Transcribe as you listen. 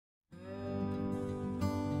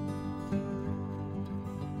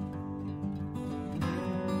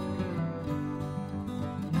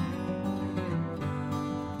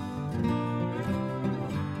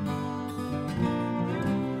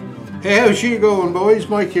Hey, how's you going, boys?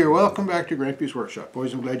 Mike here. Welcome back to Grampie's Workshop.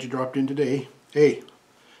 Boys, I'm glad you dropped in today. Hey,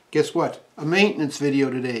 guess what? A maintenance video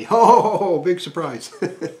today. Oh, big surprise.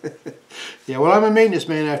 Yeah, well, I'm a maintenance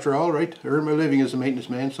man after all, right? I earn my living as a maintenance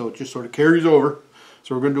man, so it just sort of carries over.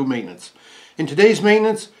 So we're going to do maintenance. And today's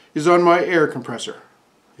maintenance is on my air compressor.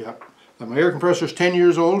 Yeah, my air compressor is 10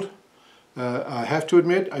 years old. I have to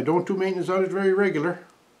admit, I don't do maintenance on it very regular.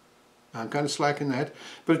 I'm kind of slacking that,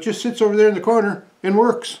 but it just sits over there in the corner and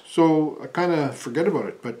works, so I kind of forget about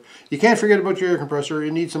it. But you can't forget about your air compressor.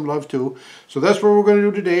 It needs some love too. So that's what we're going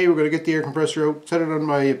to do today. We're going to get the air compressor out, set it on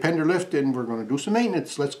my pender lift, and we're going to do some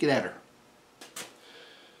maintenance. Let's get at her.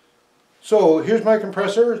 So here's my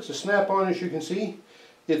compressor. It's a snap-on, as you can see.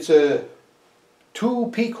 It's a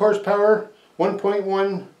 2 peak horsepower,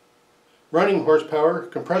 1.1 running horsepower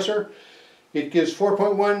compressor. It gives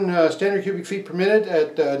 4.1 standard cubic feet per minute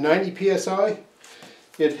at 90 psi.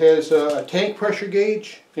 It has a tank pressure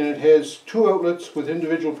gauge, and it has 2 outlets with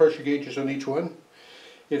individual pressure gauges on each one.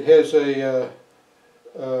 It has a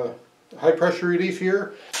high pressure relief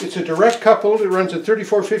here. It's a direct coupled. It runs at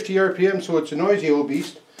 3450 RPM, so it's a noisy old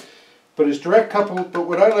beast. But it's direct coupled, but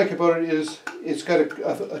what I like about it is it's got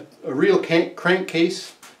a real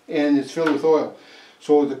crankcase, and it's filled with oil.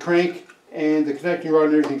 So the crank and the connecting rod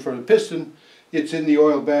and everything for the piston, it's in the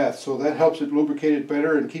oil bath, so that helps it lubricate it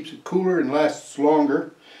better and keeps it cooler and lasts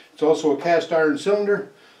longer. It's also a cast iron cylinder,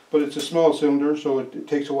 but it's a small cylinder, so it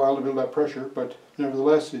takes a while to build up pressure, but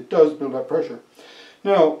nevertheless it does build up pressure.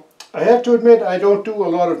 Now, I have to admit I don't do a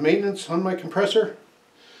lot of maintenance on my compressor.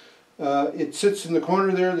 It sits in the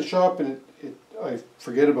corner there of the shop, and I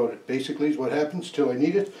forget about it, basically, is what happens till I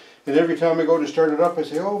need it. And every time I go to start it up, I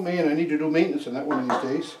say, oh man, I need to do maintenance on that one of these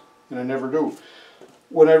days, and I never do.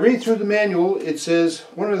 When I read through the manual, it says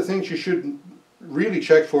one of the things you should really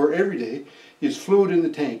check for every day is fluid in the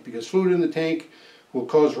tank, because fluid in the tank will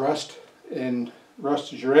cause rust, and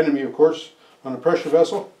rust is your enemy, of course, on a pressure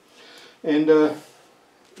vessel. And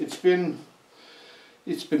it's been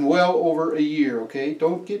well over a year, okay?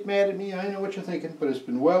 Don't get mad at me, I know what you're thinking, but it's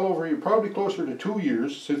been well over a year, probably closer to 2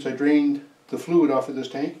 years since I drained the fluid off of this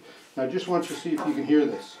tank. And I just want you to see if you can hear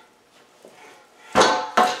this.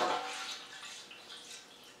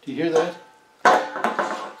 Do you hear that?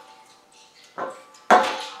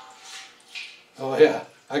 Oh yeah,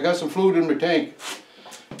 I got some fluid in my tank.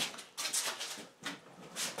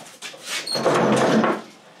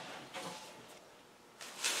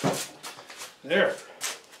 There.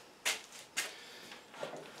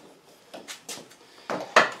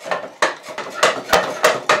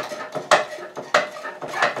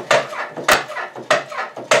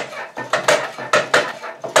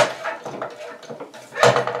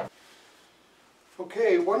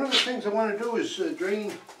 Okay, one of the things I want to do is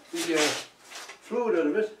drain the fluid out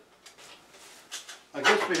of it. I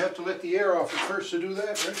guess we have to let the air off it first to do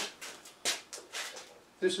that, right?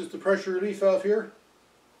 This is the pressure relief valve here.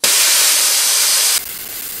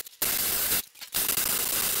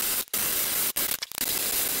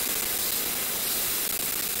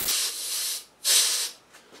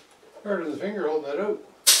 Part of the finger holding that out.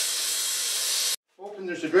 Open,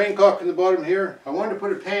 there's a drain cock in the bottom here. I wanted to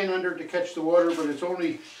put a pan under it to catch the water, but it's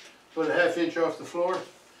only about a ½ inch off the floor.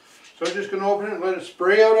 So I'm just going to open it and let it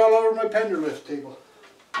spray out all over my pender lift table.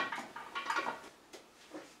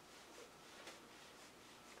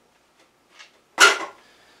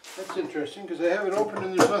 That's interesting, because I have it open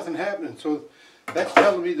and there's nothing happening. So that's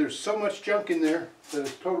telling me there's so much junk in there that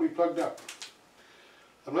it's totally plugged up.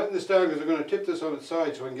 I'm letting this down because I'm going to tip this on its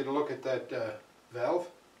side so I can get a look at that valve.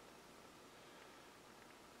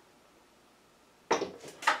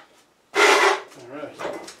 Alright.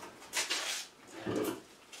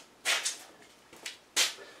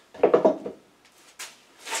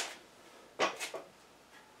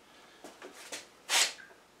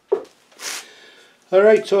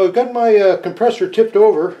 Alright, so I've got my compressor tipped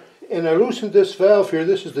over, and I loosened this valve here.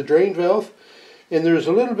 This is the drain valve, and there's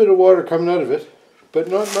a little bit of water coming out of it, but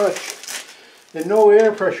not much, and no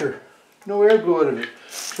air pressure, no air blew out of it.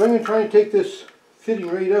 So I'm going to try and take this fitting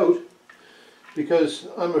right out, because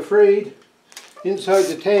I'm afraid inside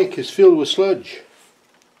the tank is filled with sludge.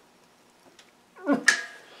 I'm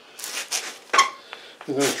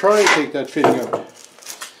going to try and take that fitting out.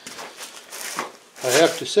 I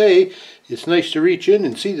have to say, it's nice to reach in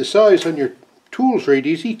and see the size on your tools right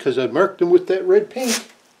easy, because I marked them with that red paint.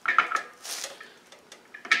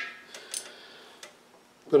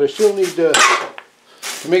 But I still need to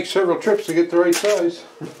make several trips to get the right size.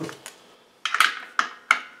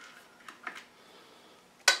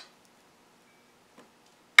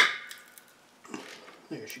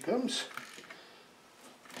 There she comes.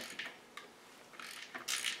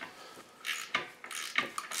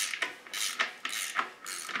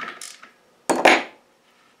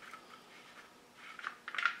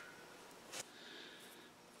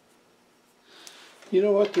 You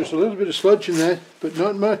know what, there's a little bit of sludge in that, but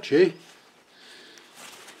not much, eh?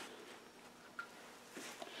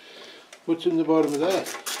 What's in the bottom of that?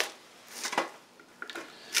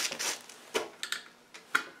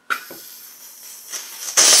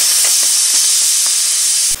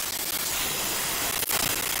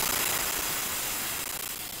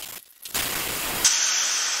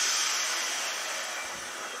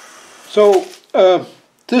 So,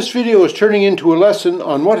 this video is turning into a lesson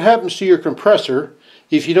on what happens to your compressor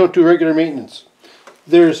if you don't do regular maintenance.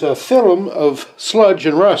 There's a film of sludge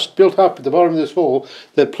and rust built up at the bottom of this hole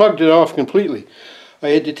that plugged it off completely. I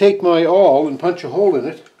had to take my awl and punch a hole in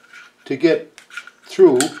it to get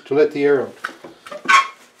through to let the air out.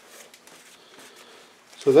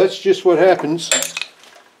 So that's just what happens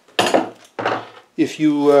if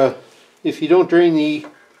you don't drain the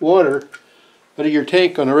water out of your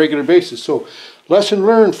tank on a regular basis. So, lesson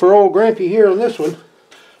learned for old Grampie here on this one.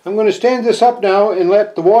 I'm going to stand this up now and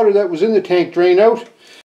let the water that was in the tank drain out.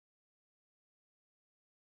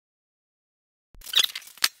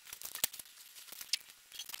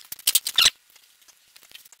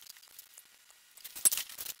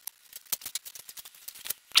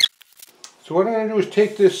 So what I'm going to do is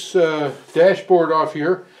take this dashboard off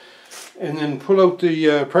here and then pull out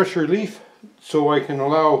the pressure relief so I can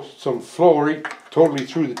allow some flow right totally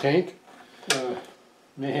through the tank.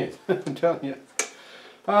 Man, I'm telling you.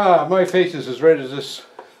 My face is as red as this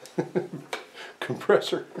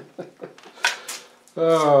compressor.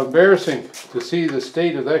 Embarrassing to see the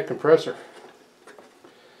state of that compressor.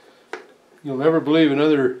 You'll never believe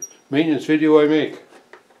another maintenance video I make.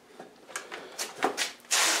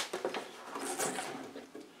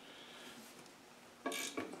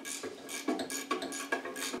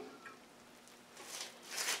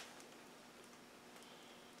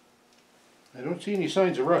 I don't see any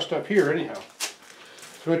signs of rust up here anyhow.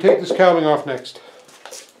 So I'm going to take this cowling off next.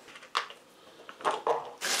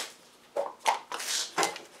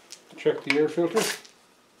 Check the air filter.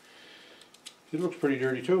 It looks pretty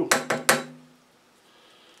dirty too.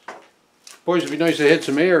 Boys, it'd be nice if I had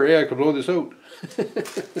some air. Yeah, I could blow this out.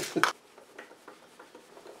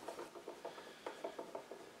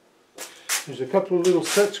 There's a couple of little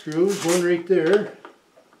set screws, one right there,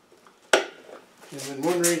 and then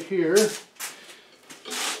one right here.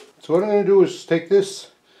 So what I'm going to do is take this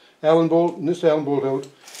Allen bolt and this Allen bolt out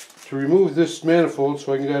to remove this manifold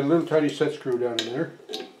so I can get a little tiny set screw down in there.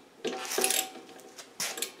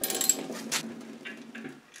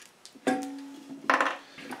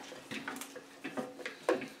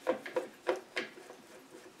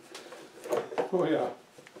 Oh yeah.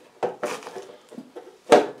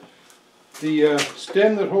 The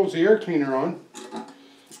stem that holds the air cleaner on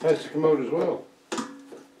has to come out as well.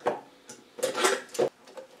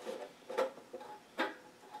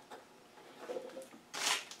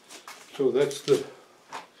 So that's the,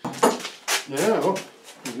 now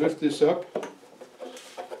you lift this up.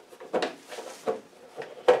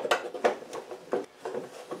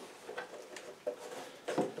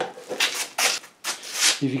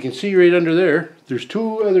 If you can see right under there, there's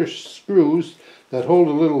two other screws that hold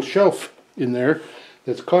a little shelf in there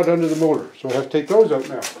that's caught under the motor. So I have to take those out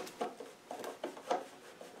now.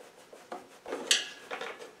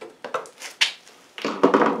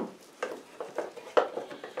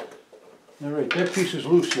 Alright, that piece is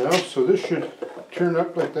loose now, so this should turn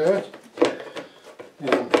up like that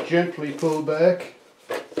and gently pull back.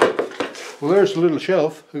 Well, there's the little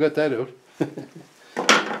shelf. I got that out.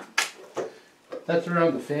 That's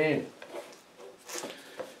around the fan.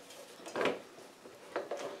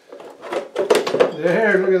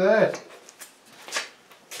 There, look at that.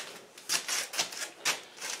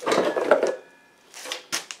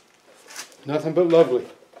 Nothing but lovely.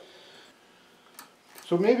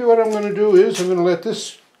 So maybe what I'm going to do is I'm going to let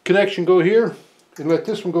this connection go here and let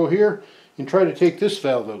this one go here and try to take this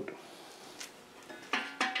valve out.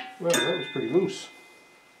 Well, that was pretty loose.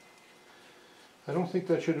 I don't think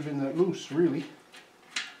that should have been that loose, really.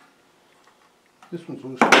 This one's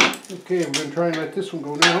loose. Okay, I'm going to try and let this one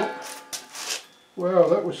go now. Well,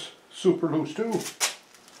 that was super loose too.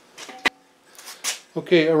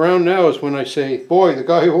 Okay, around now is when I say, boy, the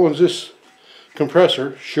guy who owns this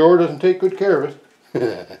compressor sure doesn't take good care of it.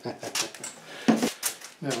 Now,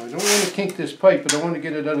 I don't want to kink this pipe, but I want to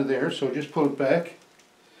get it out of there, so just pull it back.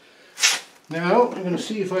 Now, I'm going to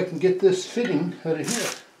see if I can get this fitting out of here.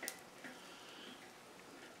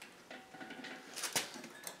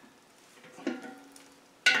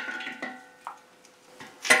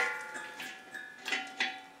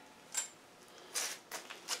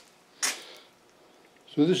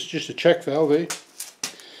 So this is just a check valve, eh?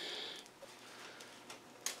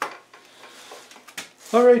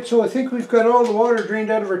 Alright, so I think we've got all the water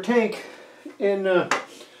drained out of our tank, and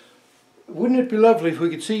wouldn't it be lovely if we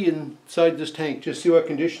could see inside this tank, just see what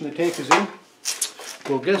condition the tank is in?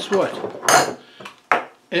 Well, guess what?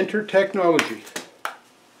 Enter technology.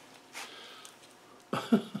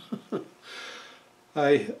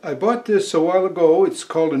 I bought this a while ago. It's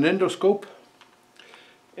called an endoscope,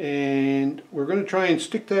 and we're going to try and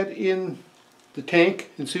stick that in the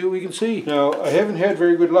tank and see what we can see. Now, I haven't had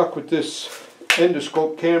very good luck with this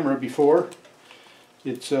endoscope camera before.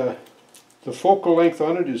 It's the focal length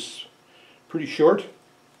on it is pretty short,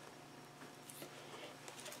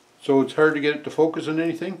 so it's hard to get it to focus on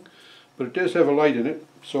anything, but it does have a light in it,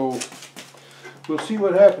 so we'll see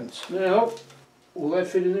what happens. Now, will that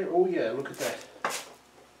fit in there? Oh yeah, look at that.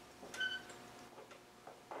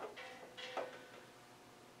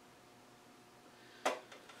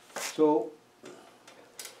 So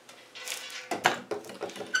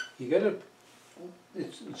you gotta,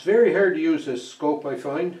 it's very hard to use this scope, I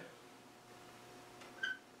find.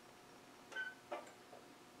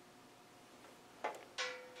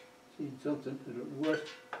 See something, I don't know what.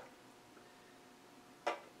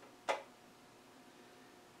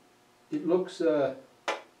 It looks oh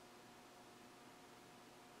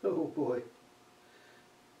boy.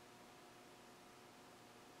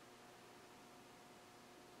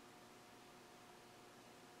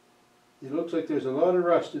 It looks like there's a lot of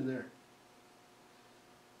rust in there.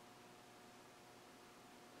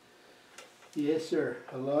 Yes sir,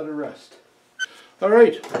 a lot of rust.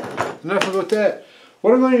 Alright, enough about that.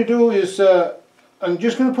 What I'm going to do is, I'm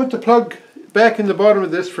just going to put the plug back in the bottom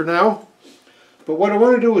of this for now. But what I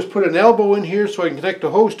want to do is put an elbow in here so I can connect a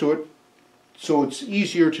hose to it, so it's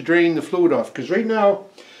easier to drain the fluid off. Because right now,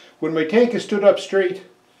 when my tank is stood up straight,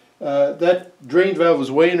 that drain valve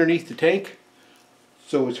is way underneath the tank.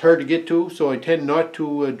 So it's hard to get to, so I tend not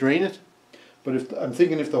to drain it. But if I'm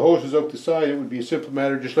thinking if the hose is out the side, it would be a simple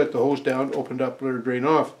matter, just let the hose down, open it up, let it drain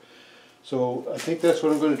off. So I think that's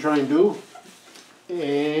what I'm going to try and do.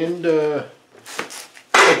 And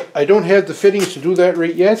I don't have the fittings to do that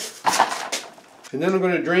right yet. And then I'm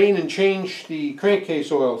going to drain and change the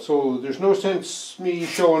crankcase oil. So there's no sense me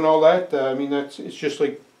showing all that. I mean, it's just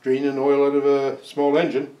like draining oil out of a small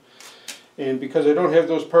engine. And because I don't have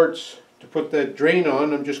those parts to put that drain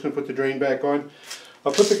on, I'm just going to put the drain back on.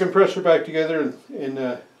 I'll put the compressor back together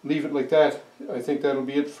and leave it like that. I think that'll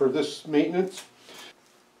be it for this maintenance.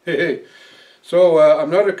 Hey. So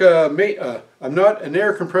I'm not an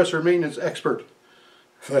air compressor maintenance expert.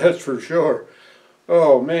 That's for sure.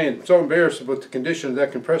 Oh man, it's so embarrassing about the condition of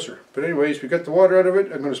that compressor. But anyways, we got the water out of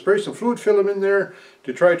it. I'm going to spray some fluid film in there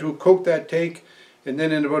to try to coat that tank. And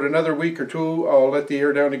then in about another week or two, I'll let the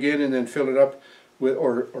air down again and then fill it up with,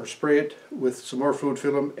 or spray it with some more fluid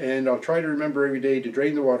film. And I'll try to remember every day to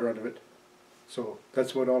drain the water out of it. So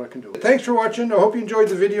that's about all I can do. Thanks for watching. I hope you enjoyed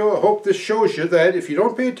the video. I hope this shows you that if you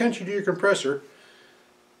don't pay attention to your compressor,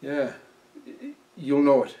 yeah, you'll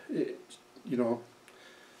know it. You know.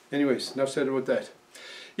 Anyways, enough said about that.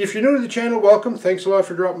 If you're new to the channel, welcome. Thanks a lot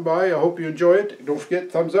for dropping by. I hope you enjoy it. Don't forget,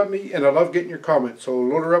 thumbs up me, and I love getting your comments. So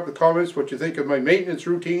load her up with comments, what you think of my maintenance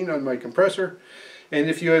routine on my compressor, and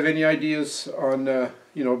if you have any ideas on,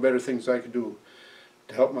 you know, better things I could do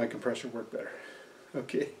to help my compressor work better.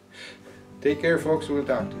 Okay. Take care, folks. We'll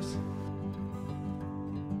talk to you.